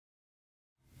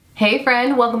Hey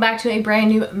friend, welcome back to a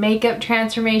brand new makeup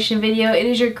transformation video. It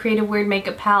is your creative weird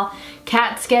makeup pal,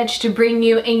 Cat Sketch, to bring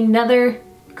you another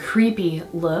creepy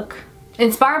look.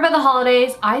 Inspired by the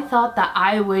holidays, I thought that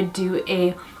I would do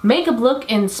a makeup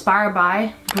look inspired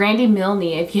by Brandi Milne.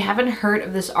 If you haven't heard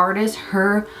of this artist,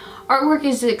 her artwork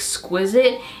is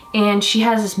exquisite and she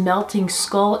has this melting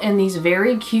skull and these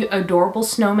very cute, adorable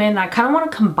snowmen. I kind of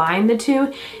want to combine the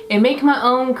two and make my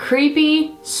own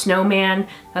creepy snowman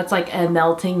that's like a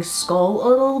melting skull a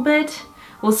little bit.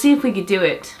 We'll see if we could do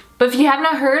it. But if you have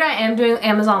not heard, I am doing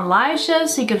Amazon live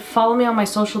shows, so you could follow me on my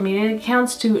social media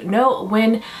accounts to know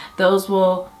when those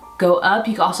will go up.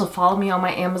 You can also follow me on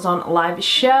my Amazon live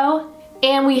show.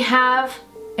 And we have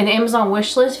an Amazon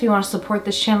wish list if you want to support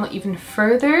this channel even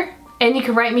further. And you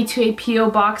can write me to a P.O.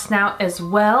 box now as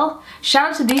well.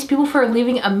 Shout out to these people for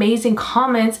leaving amazing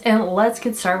comments, and let's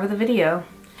get started with the video.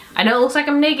 I know it looks like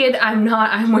I'm naked. I'm not.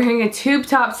 I'm wearing a tube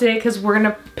top today because we're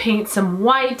gonna paint some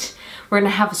white. We're gonna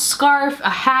have a scarf, a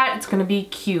hat. It's gonna be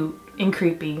cute and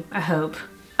creepy, I hope.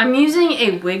 I'm using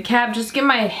a wig cap just to get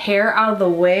my hair out of the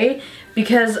way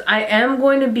because I am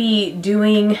going to be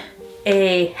doing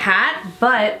a hat,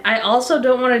 but I also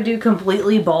don't want to do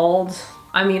completely bald.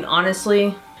 I mean,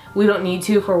 honestly, we don't need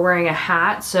to if we're wearing a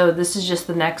hat, so this is just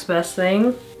the next best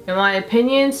thing, in my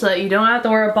opinion, so that you don't have to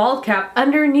wear a bald cap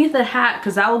underneath a hat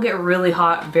because that will get really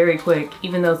hot very quick,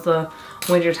 even though it's the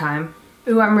winter time.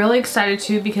 Ooh, I'm really excited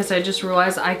too because I just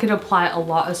realized I could apply a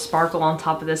lot of sparkle on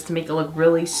top of this to make it look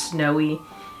really snowy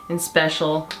and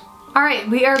special. Alright,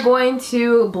 we are going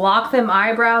to block them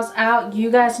eyebrows out. You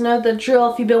guys know the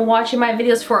drill. If you've been watching my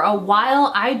videos for a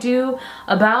while, I do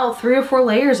about 3 or 4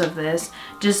 layers of this.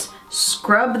 Just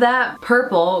scrub that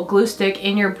purple glue stick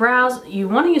in your brows. You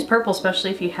want to use purple especially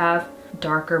if you have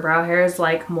darker brow hairs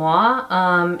like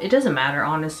moi. It doesn't matter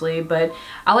honestly, but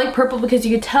I like purple because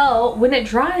you can tell when it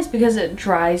dries because it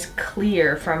dries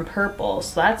clear from purple.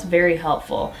 So that's very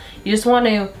helpful. You just want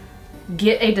to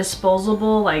get a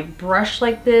disposable like brush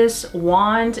like this,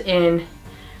 wand, and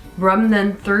rub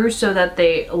them through so that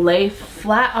they lay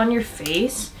flat on your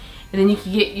face. And then you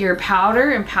can get your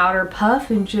powder and powder puff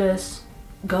and just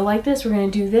go like this. We're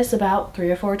going to do this about 3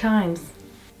 or 4 times.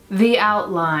 The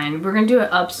outline. We're going to do an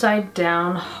upside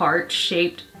down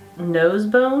heart-shaped nose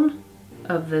bone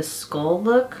of this skull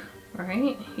look,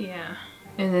 right? Yeah.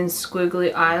 And then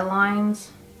squiggly eye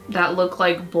lines that look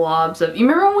like blobs of, you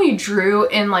remember when we drew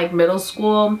in like middle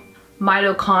school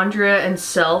mitochondria and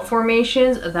cell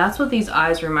formations? That's what these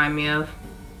eyes remind me of.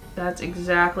 That's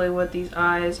exactly what these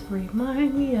eyes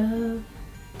remind me of.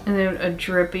 And then a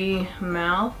drippy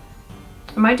mouth.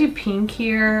 I might do pink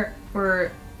here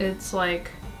where it's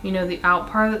like, you know, the out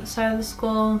part of the side of the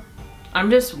skull. I'm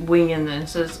just winging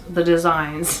this as the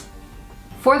designs.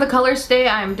 For the colors today,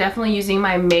 I'm definitely using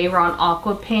my Mehron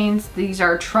Aqua paints. These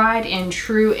are tried and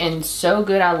true and so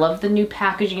good. I love the new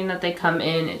packaging that they come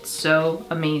in. It's so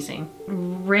amazing.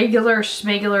 Regular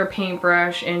schmegular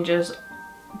paintbrush and just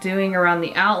doing around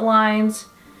the outlines,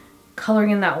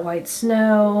 coloring in that white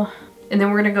snow. And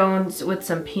then we're gonna go in with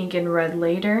some pink and red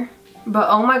later. But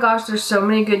oh my gosh, there's so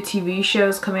many good TV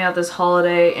shows coming out this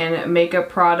holiday and makeup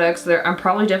products. I'm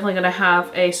probably definitely gonna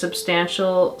have a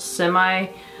substantial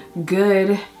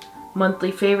good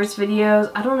monthly favorites videos.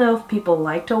 I don't know if people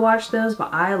like to watch those,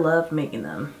 but I love making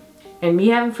them. And me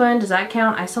having fun, does that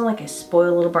count? I sound like a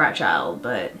spoiled little brat child,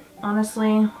 but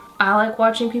honestly, I like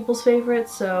watching people's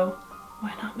favorites, so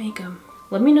why not make them?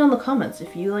 Let me know in the comments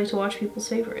if you like to watch people's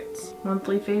favorites.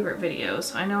 Monthly favorite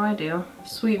videos. I know I do.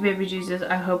 Sweet baby Jesus,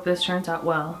 I hope this turns out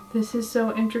well. This is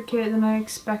so intricate than I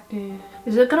expected.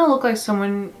 Is it gonna look like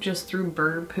someone just threw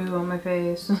bird poo on my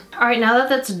face? Alright, now that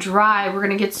that's dry, we're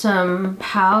gonna get some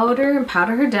powder and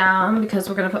powder her down because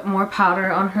we're gonna put more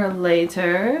powder on her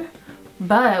later.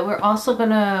 But we're also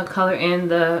gonna color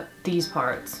in these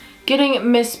parts. Getting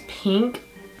Miss Pink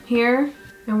here.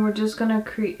 And we're just gonna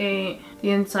create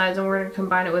the insides and we're gonna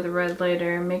combine it with red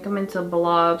later and make them into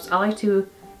blobs. I like to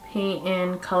paint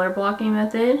in color blocking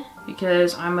method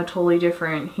because I'm a totally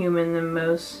different human than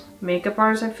most makeup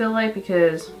artists, I feel like,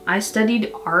 because I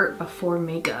studied art before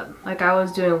makeup. Like I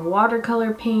was doing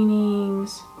watercolor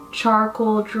paintings,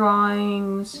 charcoal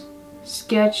drawings,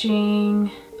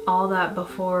 sketching, all that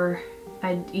before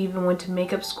I even went to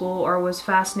makeup school or was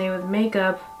fascinated with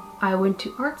makeup. I went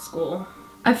to art school.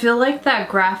 I feel like that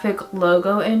graphic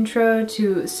logo intro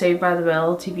to Saved by the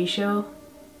Bell TV show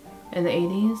in the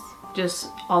 80s, just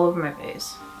all over my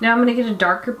face. Now I'm gonna get a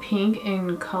darker pink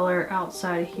and color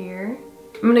outside here.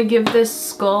 I'm gonna give this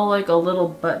skull like a little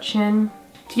butt chin.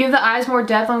 To give the eyes more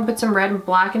depth, I'm gonna put some red and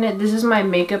black in it. This is my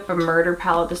makeup A Murder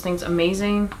palette. This thing's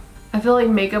amazing. I feel like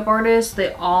makeup artists,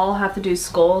 they all have to do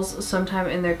skulls sometime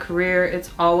in their career.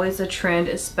 It's always a trend,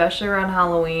 especially around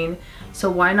Halloween. So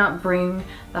why not bring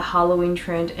the Halloween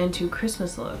trend into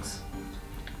Christmas looks?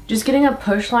 Just getting a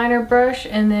push liner brush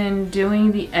and then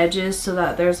doing the edges so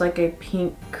that there's like a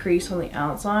pink crease on the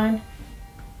outside.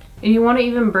 And you want to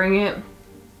even bring it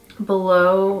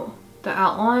below the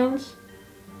outlines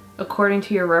according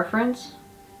to your reference.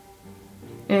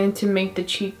 And to make the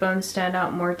cheekbones stand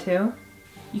out more too.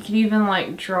 You could even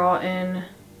like draw in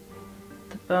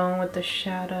the bone with the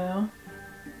shadow.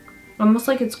 Almost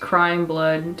like it's crying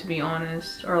blood, to be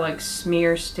honest, or like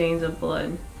smear stains of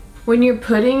blood. When you're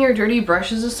putting your dirty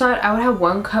brushes aside, I would have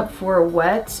 1 cup for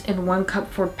wets and 1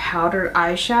 cup for powdered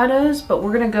eyeshadows, but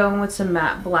we're gonna go in with some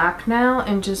matte black now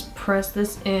and just press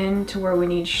this in to where we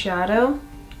need shadow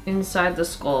inside the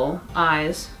skull,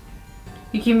 eyes.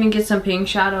 You can even get some pink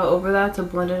shadow over that to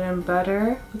blend it in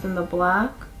better within the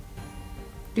black.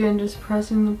 Again, just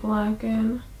pressing the black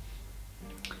in.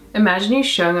 Imagine you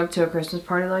showing up to a Christmas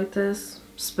party like this.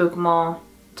 Spook 'em all.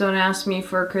 Don't ask me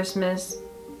for Christmas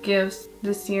gifts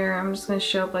this year. I'm just gonna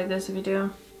show up like this if you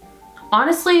do.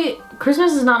 Honestly,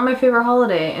 Christmas is not my favorite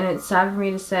holiday, and it's sad for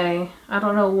me to say. I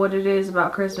don't know what it is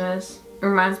about Christmas. It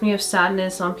reminds me of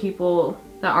sadness on people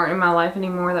that aren't in my life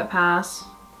anymore that pass.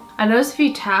 I noticed if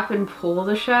you tap and pull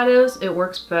the shadows, it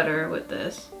works better with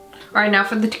this. Alright, now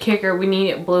for the kicker, we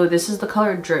need blue. This is the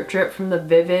color Drip Drip from the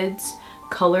Vivids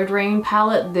Colored Rain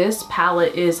palette. This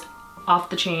palette is off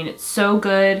the chain. It's so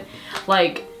good.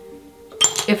 Like,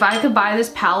 if I could buy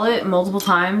this palette multiple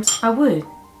times, I would.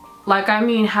 Like, I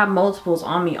mean, have multiples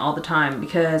on me all the time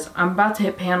because I'm about to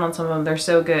hit pan on some of them. They're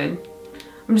so good.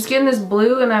 I'm just getting this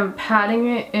blue and I'm patting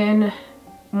it in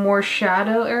more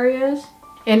shadow areas.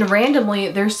 And randomly,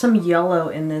 there's some yellow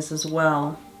in this as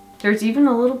well. There's even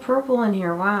a little purple in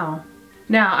here, wow.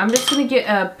 Now, I'm just gonna get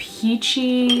a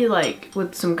peachy, like,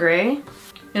 with some gray.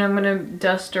 And I'm gonna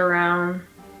dust around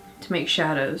to make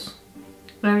shadows.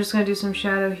 And I'm just gonna do some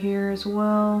shadow here as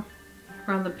well.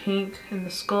 Around the pink and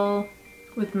the skull.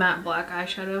 With matte black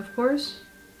eyeshadow, of course.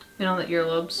 And on the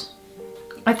earlobes.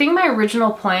 I think my original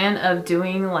plan of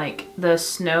doing, like, the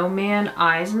snowman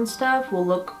eyes and stuff will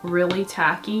look really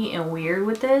tacky and weird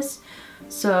with this.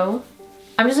 So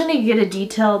I'm just gonna get a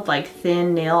detailed, like,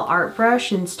 thin nail art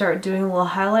brush and start doing little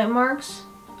highlight marks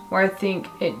where I think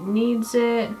it needs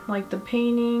it, like the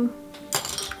painting.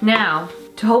 Now,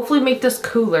 to hopefully make this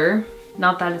cooler,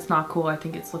 not that it's not cool, I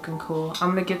think it's looking cool, I'm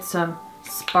gonna get some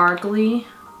sparkly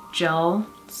gel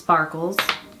sparkles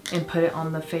and put it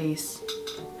on the face.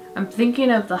 I'm thinking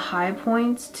of the high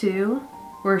points too,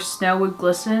 where snow would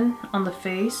glisten on the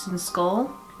face and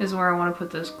skull is where I want to put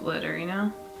this glitter, you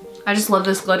know? I just love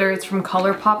this glitter. It's from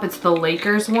ColourPop. It's the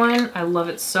Lakers one. I love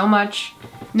it so much.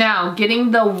 Now,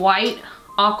 getting the white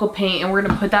aqua paint and we're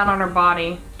gonna put that on our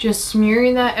body. Just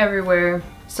smearing that everywhere.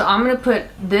 So I'm gonna put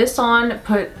this on,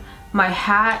 put my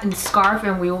hat and scarf,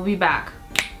 and we will be back.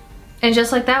 And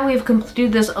just like that, we've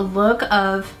completed this look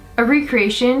of a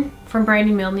recreation from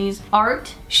Brandi Milne's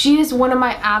art. She is one of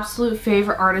my absolute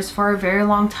favorite artists for a very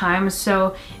long time,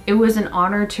 so it was an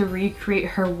honor to recreate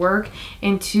her work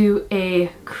into a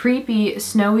creepy,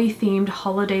 snowy themed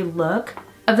holiday look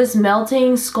of this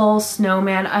melting skull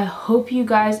snowman. I hope you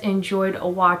guys enjoyed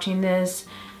watching this.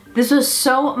 This was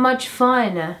so much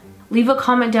fun. Leave a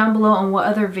comment down below on what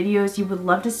other videos you would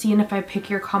love to see, and if I pick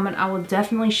your comment, I will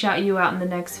definitely shout you out in the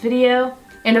next video.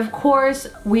 And of course,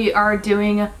 we are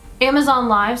doing Amazon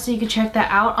Live, so you can check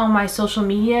that out on my social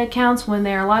media accounts when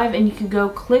they're live, and you can go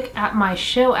click at my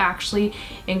show actually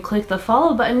and click the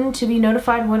follow button to be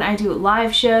notified when I do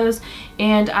live shows.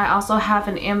 And I also have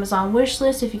an Amazon wish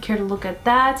list if you care to look at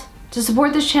that. To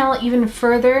support this channel even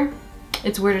further,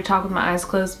 it's weird to talk with my eyes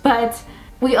closed, but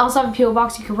we also have a P.O.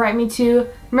 box you can write me to.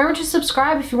 Remember to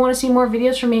subscribe if you want to see more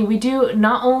videos from me. We do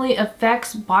not only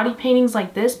effects, body paintings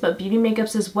like this, but beauty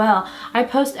makeups as well. I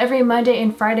post every Monday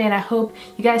and Friday, and I hope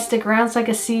you guys stick around so I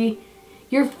can see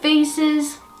your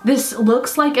faces. This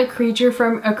looks like a creature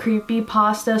from a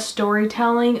creepypasta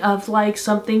storytelling of like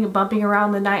something bumping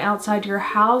around the night outside your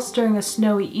house during a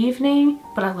snowy evening,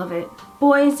 but I love it.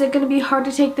 Boy, is it gonna be hard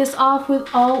to take this off with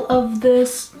all of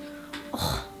this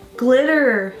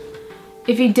glitter.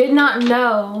 If you did not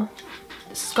know,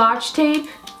 Scotch tape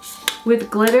with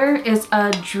glitter is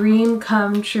a dream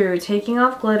come true. Taking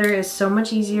off glitter is so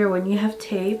much easier when you have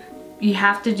tape. You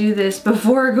have to do this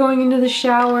before going into the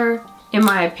shower, in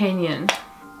my opinion.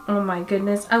 Oh my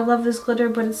goodness, I love this glitter,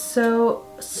 but it's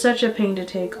such a pain to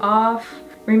take off.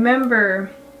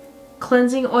 Remember,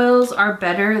 cleansing oils are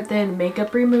better than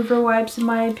makeup remover wipes in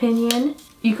my opinion.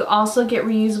 You could also get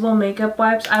reusable makeup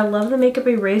wipes. I love the makeup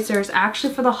erasers.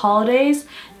 Actually, for the holidays,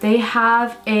 they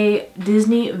have a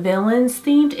Disney villains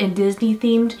themed and Disney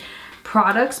themed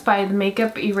products by the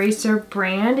Makeup Eraser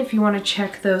brand if you want to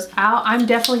check those out. I'm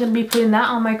definitely going to be putting that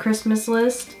on my Christmas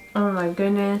list. Oh my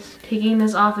goodness. Taking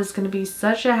this off is going to be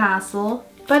such a hassle,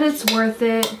 but it's worth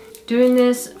it. Doing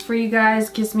this for you guys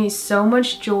gives me so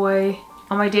much joy.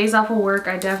 On my days off of work,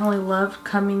 I definitely love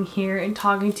coming here and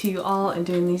talking to you all and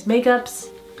doing these makeups.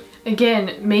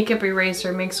 Again, Makeup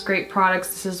Eraser makes great products.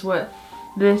 This is what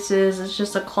this is. It's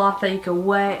just a cloth that you can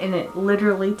wet and it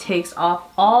literally takes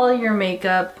off all your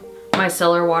makeup.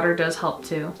 Micellar water does help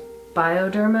too.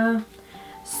 Bioderma.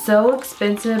 So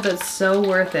expensive, but so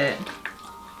worth it.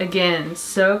 Again,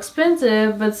 so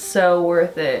expensive, but so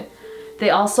worth it. They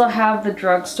also have the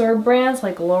drugstore brands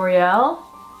like L'Oreal,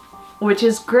 which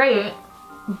is great,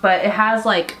 but it has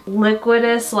like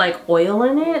liquidous like oil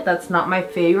in it. That's not my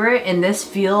favorite, and this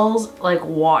feels like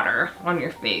water on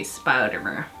your face.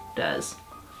 Bioderma does.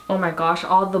 Oh my gosh,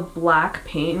 all the black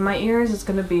paint in my ears is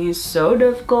gonna be so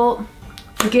difficult.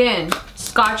 Again,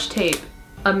 Scotch tape,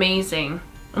 amazing.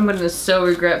 I'm gonna so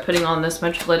regret putting on this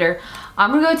much glitter.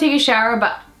 I'm gonna go take a shower,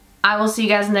 but I will see you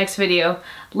guys in the next video.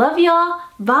 Love y'all,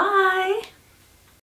 bye!